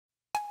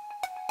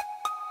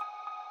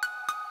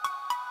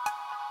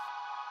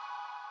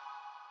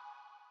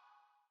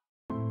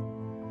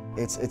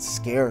It's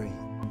scary.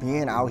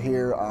 Being out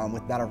here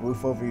without a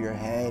roof over your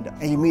head,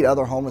 and you meet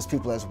other homeless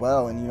people as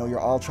well, and you're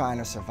all trying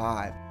to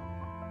survive.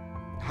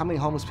 How many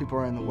homeless people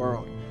are in the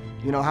world?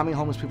 How many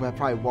homeless people have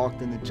probably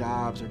walked into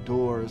jobs or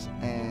doors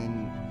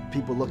and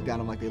people looked at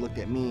them like they looked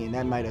at me, and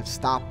that might have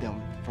stopped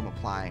them from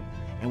applying.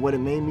 And what it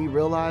made me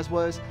realize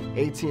was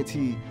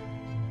AT&T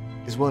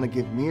is willing to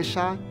give me a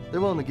shot.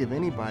 They're willing to give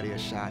anybody a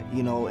shot,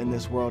 in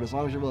this world, as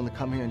long as you're willing to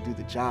come here and do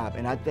the job.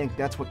 And I think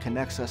that's what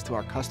connects us to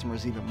our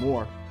customers even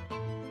more.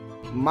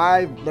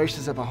 My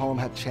relationships at home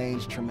have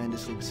changed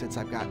tremendously since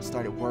I've gotten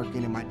started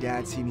working, and my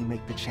dad seen me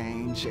make the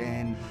change,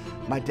 and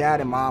my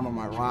dad and mom are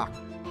my rock.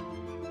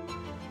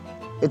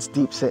 It's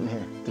deep sitting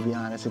here, to be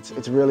honest.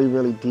 It's really,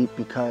 really deep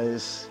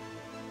because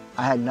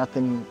I had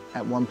nothing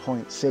at one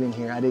point sitting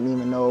here. I didn't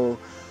even know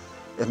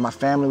if my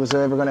family was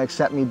ever gonna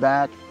accept me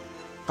back,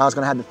 if I was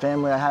gonna have the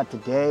family I have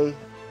today.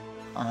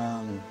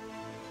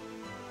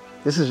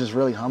 This is just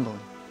really humbling.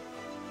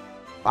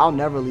 I'll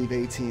never leave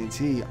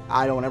AT&T.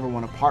 I don't ever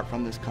want to part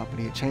from this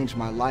company. It changed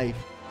my life.